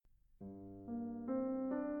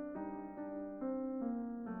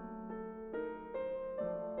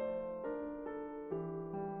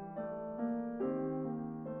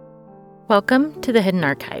Welcome to the Hidden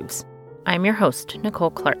Archives. I'm your host,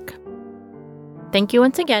 Nicole Clark. Thank you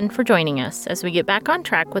once again for joining us as we get back on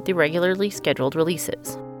track with the regularly scheduled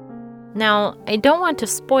releases. Now, I don't want to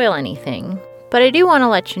spoil anything, but I do want to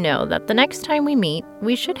let you know that the next time we meet,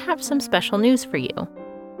 we should have some special news for you.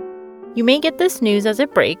 You may get this news as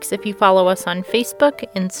it breaks if you follow us on Facebook,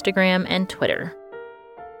 Instagram, and Twitter.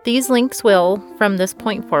 These links will, from this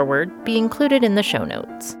point forward, be included in the show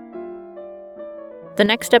notes. The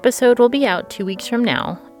next episode will be out 2 weeks from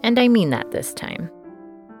now, and I mean that this time.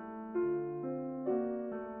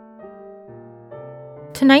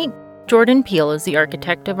 Tonight, Jordan Peele is the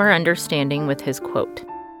architect of our understanding with his quote.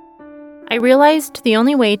 I realized the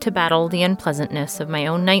only way to battle the unpleasantness of my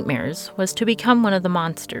own nightmares was to become one of the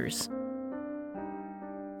monsters.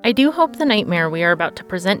 I do hope the nightmare we are about to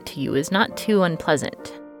present to you is not too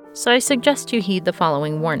unpleasant, so I suggest you heed the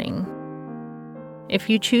following warning. If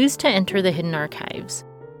you choose to enter the Hidden Archives,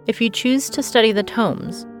 if you choose to study the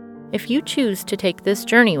tomes, if you choose to take this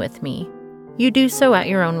journey with me, you do so at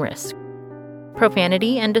your own risk.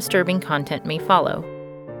 Profanity and disturbing content may follow.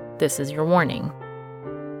 This is your warning.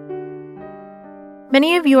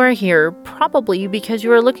 Many of you are here probably because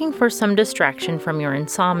you are looking for some distraction from your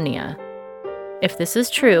insomnia. If this is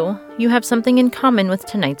true, you have something in common with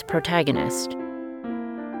tonight's protagonist.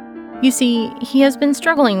 You see, he has been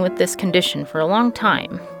struggling with this condition for a long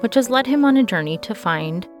time, which has led him on a journey to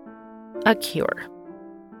find a cure.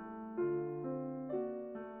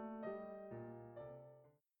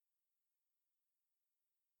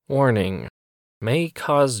 Warning. May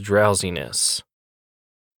cause drowsiness.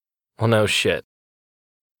 Well, no shit.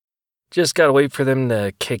 Just gotta wait for them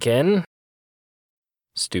to kick in?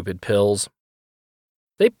 Stupid pills.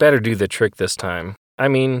 They better do the trick this time. I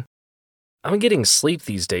mean, I'm getting sleep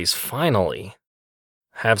these days, finally.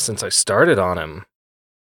 Have since I started on him.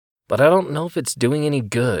 But I don't know if it's doing any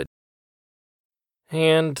good.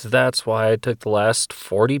 And that's why I took the last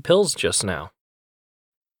 40 pills just now.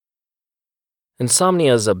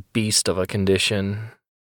 Insomnia is a beast of a condition.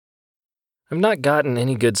 I've not gotten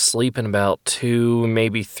any good sleep in about 2,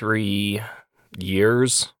 maybe 3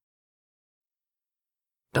 years.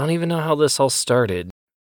 Don't even know how this all started.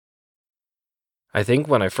 I think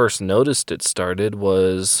when I first noticed it started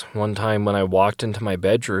was one time when I walked into my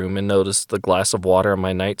bedroom and noticed the glass of water on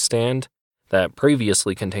my nightstand that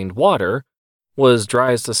previously contained water was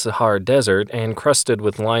dry as the Sahara Desert and crusted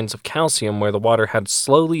with lines of calcium where the water had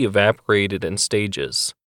slowly evaporated in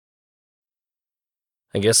stages.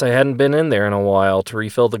 I guess I hadn't been in there in a while to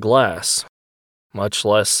refill the glass, much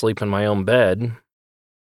less sleep in my own bed.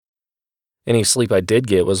 Any sleep I did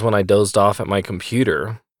get was when I dozed off at my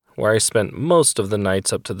computer, where I spent most of the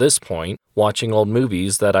nights up to this point watching old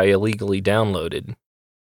movies that I illegally downloaded.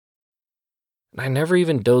 I never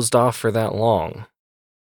even dozed off for that long.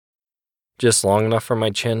 Just long enough for my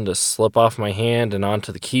chin to slip off my hand and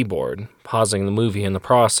onto the keyboard, pausing the movie in the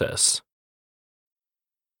process.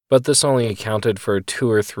 But this only accounted for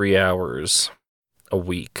 2 or 3 hours a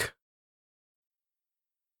week.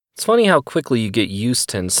 It's funny how quickly you get used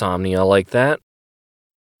to insomnia like that.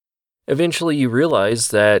 Eventually you realize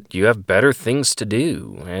that you have better things to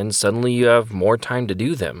do, and suddenly you have more time to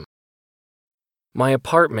do them. My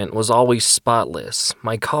apartment was always spotless,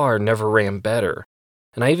 my car never ran better,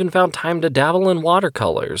 and I even found time to dabble in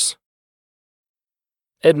watercolors.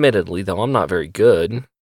 Admittedly, though, I'm not very good.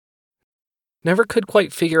 Never could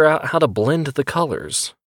quite figure out how to blend the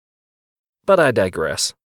colors. But I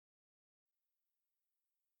digress.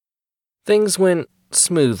 Things went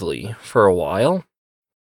smoothly for a while.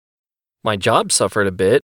 My job suffered a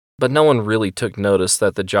bit, but no one really took notice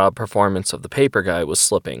that the job performance of the paper guy was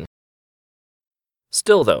slipping.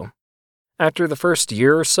 Still though, after the first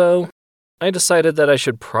year or so, I decided that I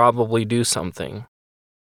should probably do something.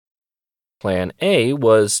 Plan A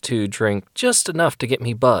was to drink just enough to get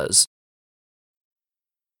me buzzed.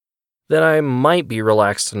 Then I might be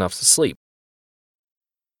relaxed enough to sleep.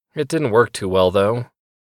 It didn't work too well though.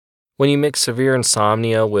 When you mix severe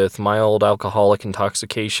insomnia with mild alcoholic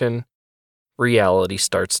intoxication, reality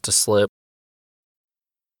starts to slip.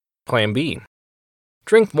 Plan B.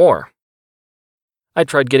 Drink more. I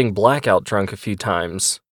tried getting blackout drunk a few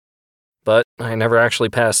times, but I never actually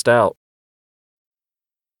passed out.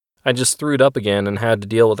 I just threw it up again and had to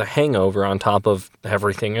deal with a hangover on top of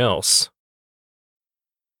everything else.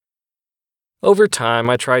 Over time,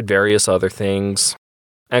 I tried various other things.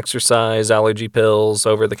 Exercise, allergy pills,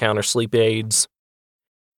 over-the-counter sleep aids.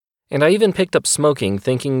 And I even picked up smoking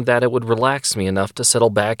thinking that it would relax me enough to settle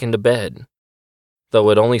back into bed, though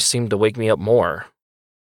it only seemed to wake me up more.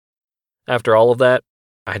 After all of that,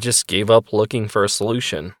 I just gave up looking for a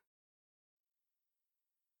solution.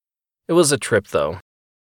 It was a trip, though.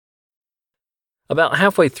 About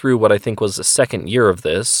halfway through what I think was the second year of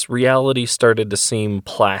this, reality started to seem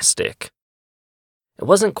plastic. It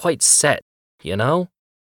wasn't quite set, you know?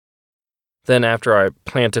 Then after I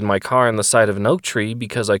planted my car on the side of an oak tree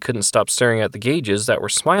because I couldn't stop staring at the gauges that were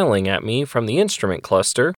smiling at me from the instrument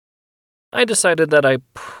cluster, I decided that I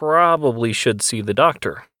probably should see the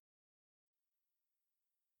doctor.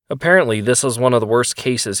 Apparently, this was one of the worst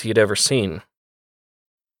cases he'd ever seen.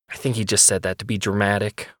 I think he just said that to be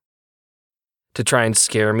dramatic, to try and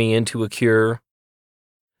scare me into a cure.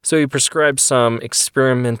 So he prescribed some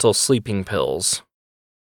experimental sleeping pills.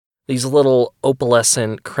 These little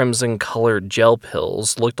opalescent, crimson-colored gel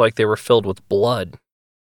pills looked like they were filled with blood.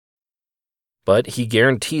 But he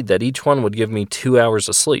guaranteed that each one would give me 2 hours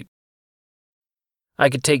of sleep. I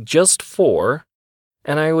could take just 4,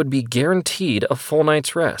 and I would be guaranteed a full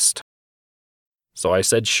night's rest. So I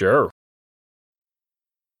said sure.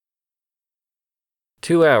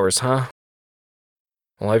 2 hours, huh?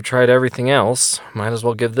 Well, I've tried everything else. Might as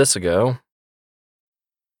well give this a go.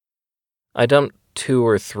 I dumped 2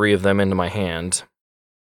 or 3 of them into my hand.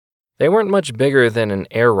 They weren't much bigger than an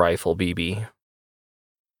air rifle BB.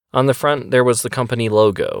 On the front, there was the company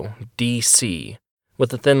logo, DC,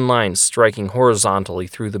 with a thin line striking horizontally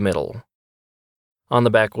through the middle. On the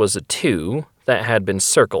back was a 2 that had been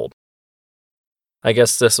circled. I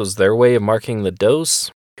guess this was their way of marking the dose,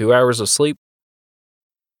 2 hours of sleep.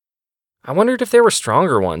 I wondered if there were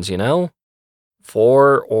stronger ones,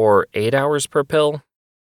 4 or 8 hours per pill.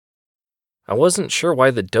 I wasn't sure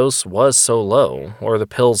why the dose was so low, or the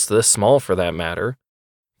pills this small for that matter,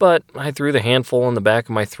 but I threw the handful in the back of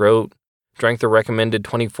my throat, drank the recommended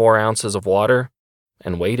 24 ounces of water,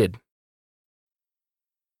 and waited.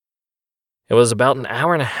 It was about an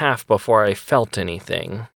hour and a half before I felt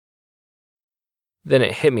anything. Then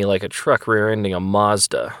it hit me like a truck rear-ending a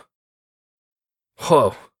Mazda.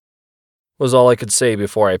 Whoa, was all I could say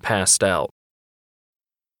before I passed out.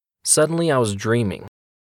 Suddenly I was dreaming.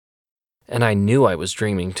 And I knew I was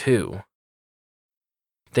dreaming too.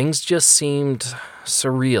 Things just seemed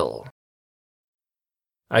surreal.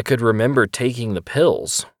 I could remember taking the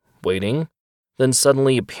pills, waiting, then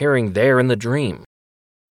suddenly appearing there in the dream.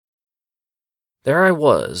 There I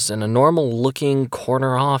was in a normal-looking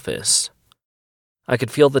corner office. I could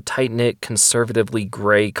feel the tight-knit, conservatively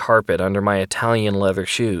gray carpet under my Italian leather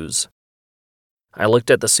shoes. I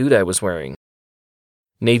looked at the suit I was wearing.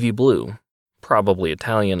 Navy blue, probably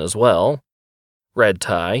Italian as well, red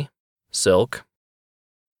tie, silk,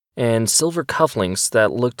 and silver cufflinks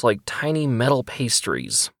that looked like tiny metal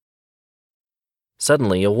pastries.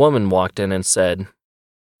 Suddenly, a woman walked in and said,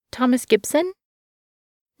 "Thomas Gibson?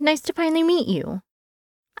 Nice to finally meet you.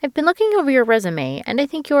 I've been looking over your resume, and I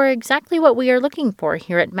think you're exactly what we are looking for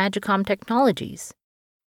here at Magicom Technologies."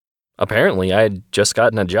 Apparently, I had just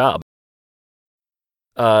gotten a job.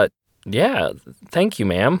 Yeah, thank you,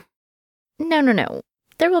 ma'am. No.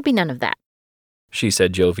 There will be none of that. She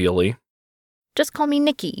said jovially. Just call me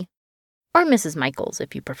Nikki. Or Mrs. Michaels,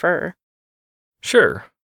 if you prefer. Sure,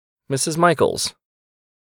 Mrs. Michaels.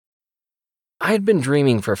 I had been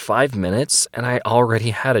dreaming for 5 minutes, and I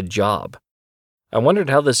already had a job. I wondered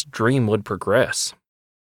how this dream would progress.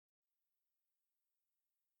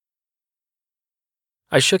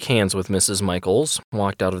 I shook hands with Mrs. Michaels,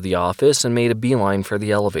 walked out of the office, and made a beeline for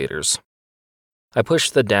the elevators. I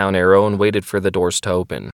pushed the down arrow and waited for the doors to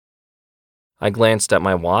open. I glanced at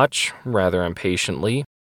my watch, rather impatiently,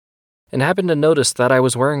 and happened to notice that I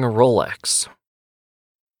was wearing a Rolex.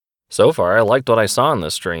 So far, I liked what I saw in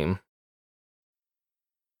this dream.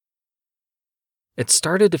 It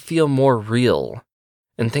started to feel more real,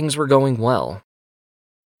 and things were going well.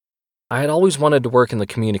 I had always wanted to work in the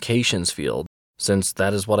communications field, since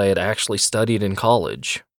that is what I had actually studied in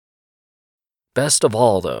college. Best of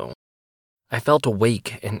all, though, I felt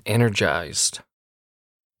awake and energized.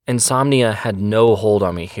 Insomnia had no hold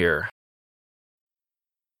on me here.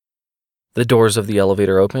 The doors of the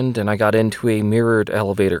elevator opened, and I got into a mirrored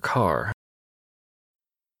elevator car.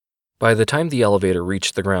 By the time the elevator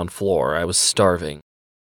reached the ground floor, I was starving.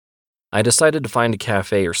 I decided to find a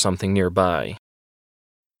cafe or something nearby.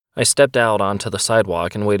 I stepped out onto the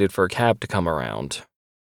sidewalk and waited for a cab to come around.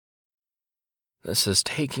 This is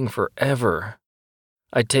taking forever.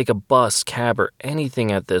 I'd take a bus, cab, or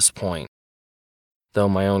anything at this point. Though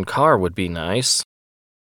my own car would be nice,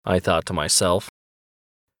 I thought to myself.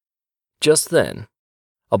 Just then,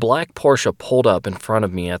 a black Porsche pulled up in front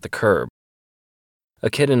of me at the curb. A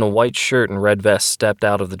kid in a white shirt and red vest stepped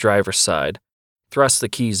out of the driver's side, thrust the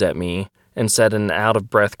keys at me, and said in an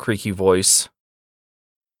out-of-breath, creaky voice,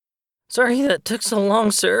 "Sorry that took so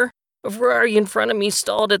long, sir. A Ferrari in front of me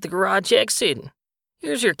stalled at the garage exit.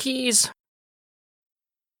 Here's your keys.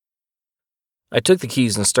 I took the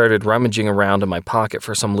keys and started rummaging around in my pocket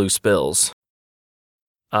for some loose bills.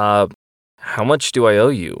 How much do I owe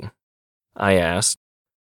you? I asked.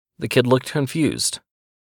 The kid looked confused.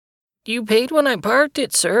 You paid when I parked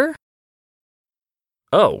it, sir.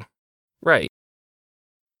 Oh, right.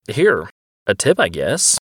 Here, a tip, I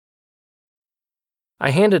guess. I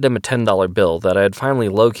handed him a $10 bill that I had finally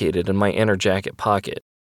located in my inner jacket pocket.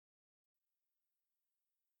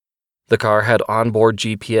 The car had onboard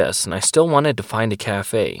GPS, and I still wanted to find a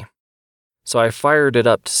cafe, so I fired it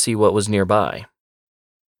up to see what was nearby.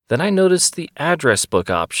 Then I noticed the address book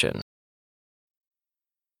option.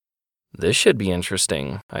 This should be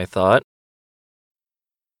interesting, I thought.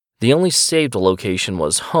 The only saved location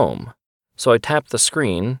was home, so I tapped the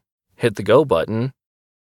screen, hit the go button,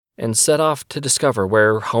 and set off to discover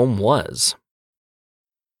where home was.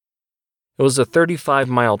 It was a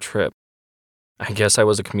 35-mile trip. I guess I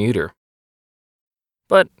was a commuter.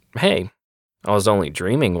 But hey, I was only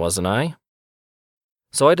dreaming, wasn't I?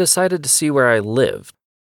 So I decided to see where I lived.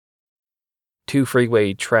 2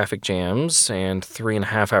 freeway traffic jams, and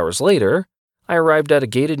 3.5 hours later, I arrived at a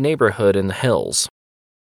gated neighborhood in the hills.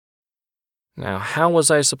 Now, how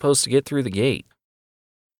was I supposed to get through the gate?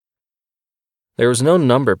 There was no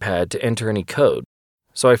number pad to enter any code,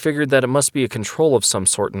 so I figured that it must be a control of some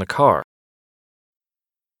sort in the car.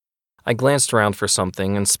 I glanced around for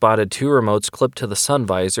something and spotted 2 remotes clipped to the sun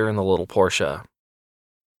visor in the little Porsche.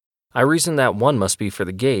 I reasoned that one must be for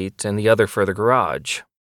the gate and the other for the garage.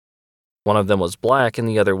 One of them was black and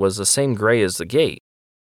the other was the same gray as the gate.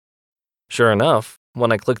 Sure enough,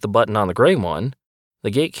 when I clicked the button on the gray one,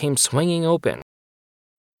 the gate came swinging open.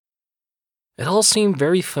 It all seemed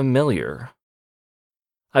very familiar.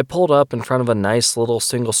 I pulled up in front of a nice little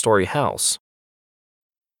single-story house.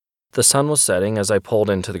 The sun was setting as I pulled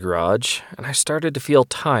into the garage, and I started to feel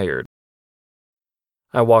tired.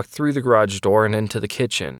 I walked through the garage door and into the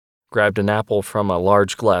kitchen, grabbed an apple from a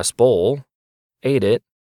large glass bowl, ate it,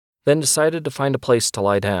 then decided to find a place to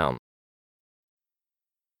lie down.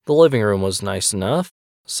 The living room was nice enough,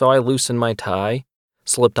 so I loosened my tie,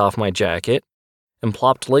 slipped off my jacket, and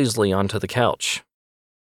plopped lazily onto the couch.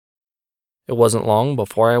 It wasn't long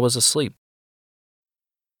before I was asleep.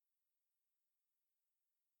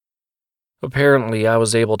 Apparently, I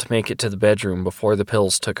was able to make it to the bedroom before the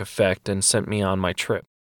pills took effect and sent me on my trip.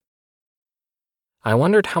 I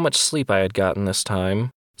wondered how much sleep I had gotten this time,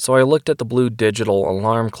 so I looked at the blue digital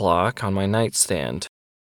alarm clock on my nightstand.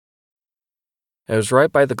 It was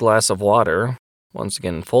right by the glass of water, once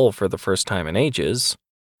again full for the first time in ages,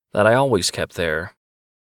 that I always kept there.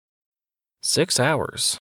 6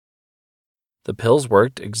 hours. The pills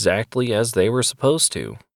worked exactly as they were supposed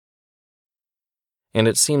to. And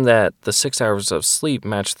it seemed that the 6 hours of sleep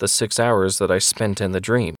matched the 6 hours that I spent in the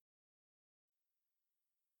dream.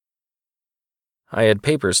 I had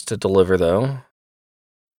papers to deliver, though.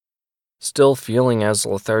 Still feeling as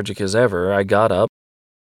lethargic as ever, I got up,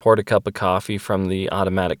 poured a cup of coffee from the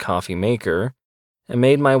automatic coffee maker, and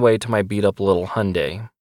made my way to my beat-up little Hyundai.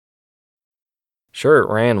 Sure, it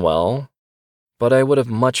ran well, but I would have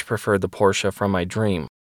much preferred the Porsche from my dream.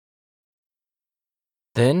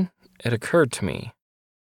 Then it occurred to me.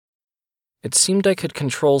 It seemed I could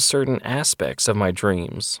control certain aspects of my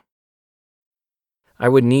dreams. I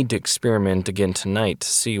would need to experiment again tonight to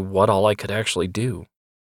see what all I could actually do.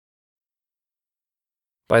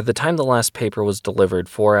 By the time the last paper was delivered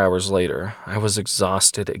 4 hours later, I was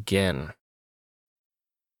exhausted again.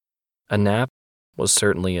 A nap was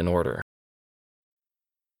certainly in order.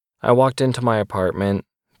 I walked into my apartment,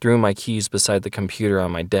 threw my keys beside the computer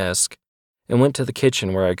on my desk, and went to the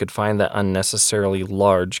kitchen where I could find that unnecessarily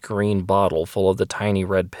large green bottle full of the tiny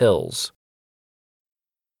red pills.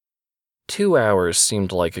 2 hours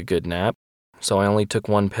seemed like a good nap, so I only took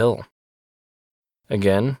 1 pill.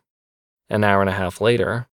 Again, an hour and a half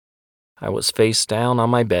later, I was face down on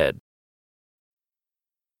my bed.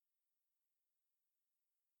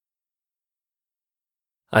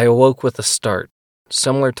 I awoke with a start,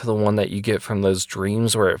 similar to the one that you get from those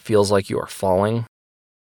dreams where it feels like you are falling.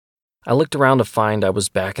 I looked around to find I was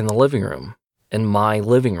back in the living room, in my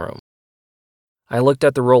living room. I looked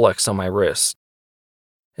at the Rolex on my wrist.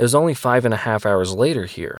 It was only 5.5 hours later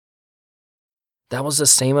here. That was the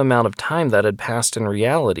same amount of time that had passed in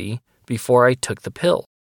reality before I took the pill.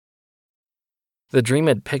 The dream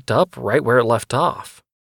had picked up right where it left off.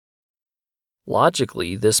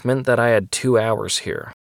 Logically, this meant that I had 2 hours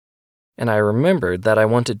here, and I remembered that I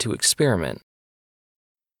wanted to experiment.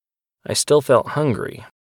 I still felt hungry.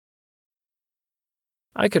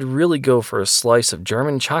 I could really go for a slice of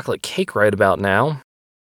German chocolate cake right about now,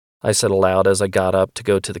 I said aloud as I got up to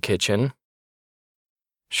go to the kitchen.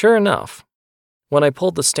 Sure enough, when I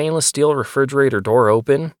pulled the stainless steel refrigerator door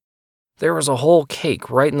open, there was a whole cake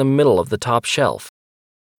right in the middle of the top shelf.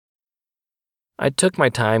 I took my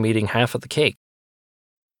time eating half of the cake.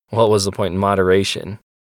 What was the point in moderation?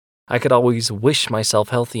 I could always wish myself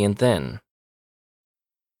healthy and thin.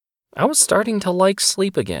 I was starting to like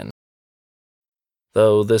sleep again,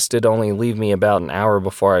 though this did only leave me about an hour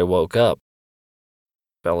before I woke up.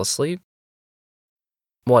 Fell asleep?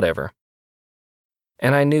 Whatever.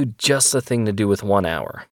 And I knew just the thing to do with 1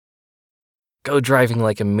 hour. Go driving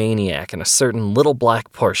like a maniac in a certain little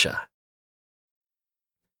black Porsche.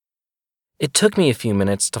 It took me a few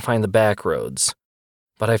minutes to find the back roads,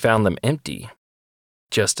 but I found them empty,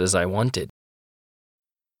 just as I wanted.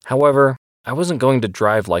 However, I wasn't going to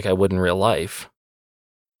drive like I would in real life.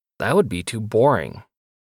 That would be too boring.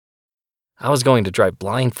 I was going to drive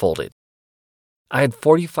blindfolded. I had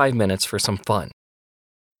 45 minutes for some fun.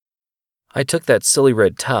 I took that silly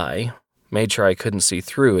red tie, made sure I couldn't see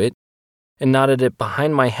through it, and knotted it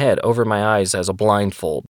behind my head over my eyes as a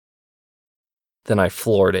blindfold. Then I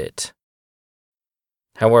floored it.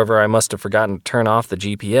 However, I must have forgotten to turn off the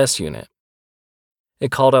GPS unit.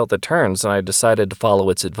 It called out the turns and I decided to follow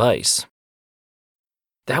its advice.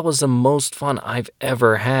 That was the most fun I've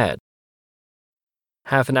ever had.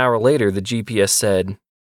 Half an hour later, the GPS said,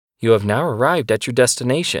 "You have now arrived at your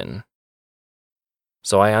destination."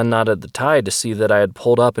 So I unknotted the tie to see that I had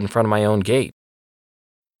pulled up in front of my own gate.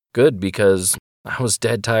 Good, because I was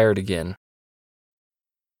dead tired again.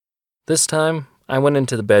 This time, I went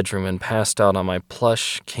into the bedroom and passed out on my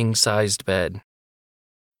plush, king-sized bed.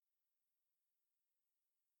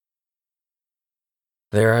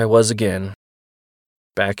 There I was again,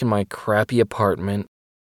 back in my crappy apartment,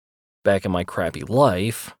 back in my crappy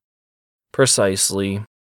life, precisely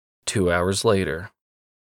 2 hours later.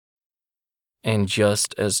 And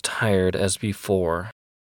just as tired as before.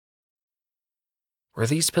 Were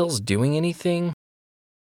these pills doing anything?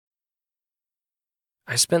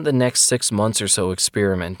 I spent the next 6 months or so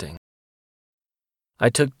experimenting. I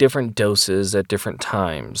took different doses at different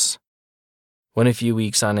times. Went a few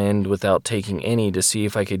weeks on end without taking any to see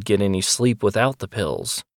if I could get any sleep without the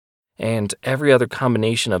pills, and every other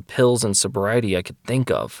combination of pills and sobriety I could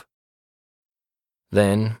think of.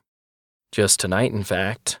 Then, just tonight in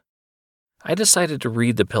fact, I decided to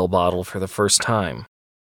read the pill bottle for the first time.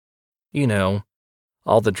 You know,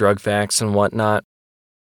 all the drug facts and whatnot.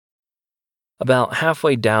 About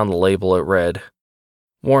halfway down the label it read,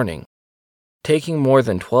 "Warning. Taking more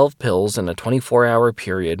than 12 pills in a 24-hour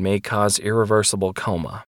period may cause irreversible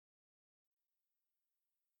coma."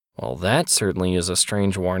 Well, that certainly is a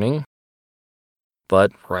strange warning.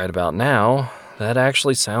 But right about now, that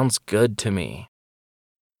actually sounds good to me.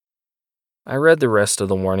 I read the rest of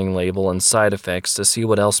the warning label and side effects to see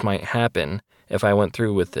what else might happen if I went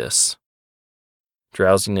through with this.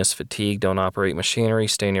 Drowsiness, fatigue, don't operate machinery,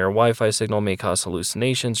 stay near a Wi-Fi signal, may cause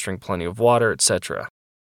hallucinations, drink plenty of water, etc.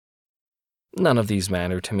 None of these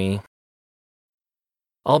matter to me.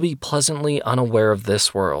 I'll be pleasantly unaware of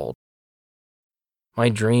this world. My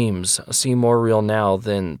dreams seem more real now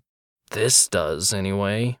than this does,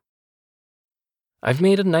 anyway. I've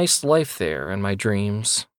made a nice life there in my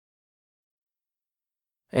dreams.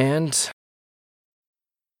 And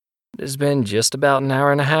it has been just about an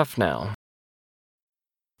hour and a half now.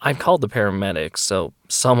 I've called the paramedics, so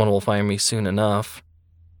someone will find me soon enough.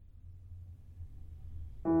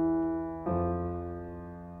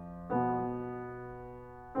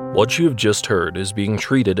 What you have just heard is being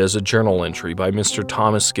treated as a journal entry by Mr.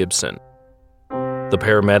 Thomas Gibson. The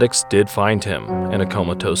paramedics did find him in a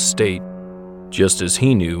comatose state, just as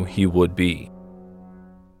he knew he would be.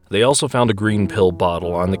 They also found a green pill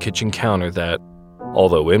bottle on the kitchen counter that,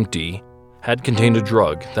 although empty, had contained a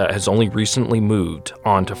drug that has only recently moved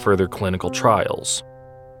on to further clinical trials.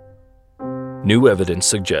 New evidence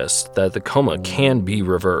suggests that the coma can be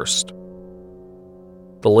reversed.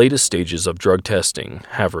 The latest stages of drug testing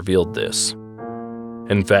have revealed this.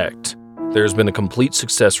 In fact, there has been a complete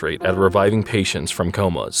success rate at reviving patients from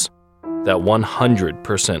comas that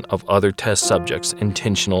 100% of other test subjects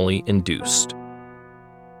intentionally induced.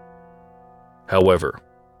 However,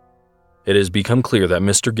 it has become clear that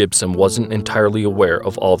Mr. Gibson wasn't entirely aware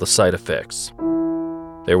of all the side effects.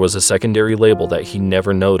 There was a secondary label that he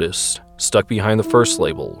never noticed, stuck behind the first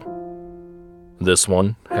label. This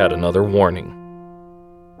one had another warning.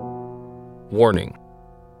 Warning.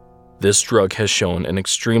 This drug has shown an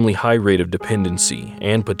extremely high rate of dependency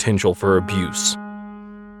and potential for abuse.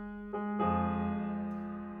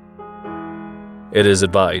 It is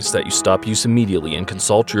advised that you stop use immediately and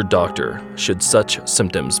consult your doctor should such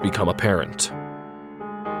symptoms become apparent.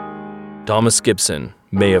 Thomas Gibson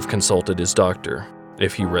may have consulted his doctor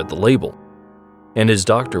if he read the label, and his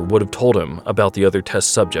doctor would have told him about the other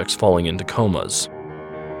test subjects falling into comas.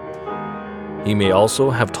 He may also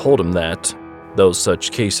have told him that, though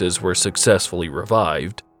such cases were successfully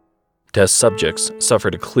revived, test subjects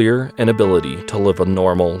suffered a clear inability to live a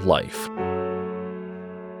normal life.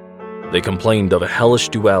 They complained of a hellish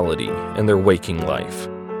duality in their waking life,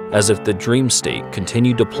 as if the dream state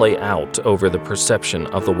continued to play out over the perception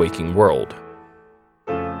of the waking world.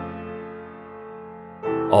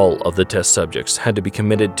 All of the test subjects had to be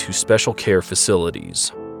committed to special care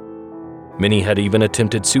facilities. Many had even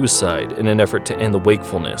attempted suicide in an effort to end the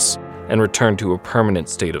wakefulness and return to a permanent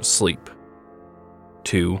state of sleep.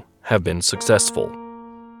 2 have been successful.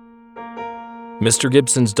 Mr.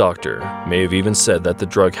 Gibson's doctor may have even said that the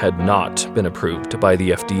drug had not been approved by the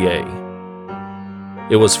FDA.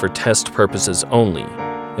 It was for test purposes only,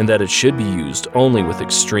 and that it should be used only with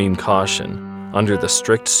extreme caution under the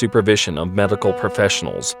strict supervision of medical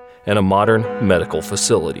professionals in a modern medical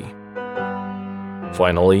facility.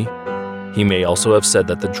 Finally, he may also have said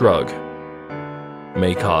that the drug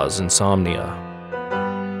may cause insomnia.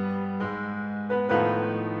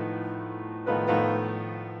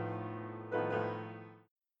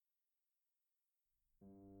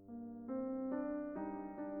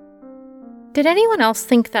 Did anyone else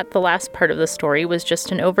think that the last part of the story was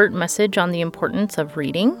just an overt message on the importance of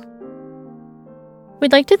reading?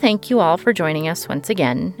 We'd like to thank you all for joining us once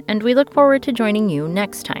again, and we look forward to joining you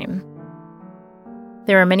next time.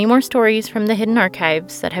 There are many more stories from the Hidden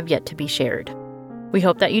Archives that have yet to be shared. We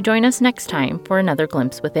hope that you join us next time for another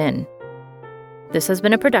glimpse within. This has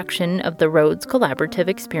been a production of the Rhodes Collaborative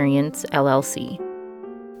Experience, LLC.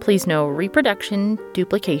 Please no reproduction,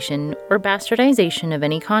 duplication, or bastardization of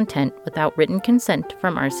any content without written consent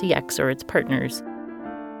from RCX or its partners.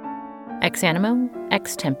 Ex animo,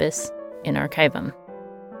 ex tempus, in archivum.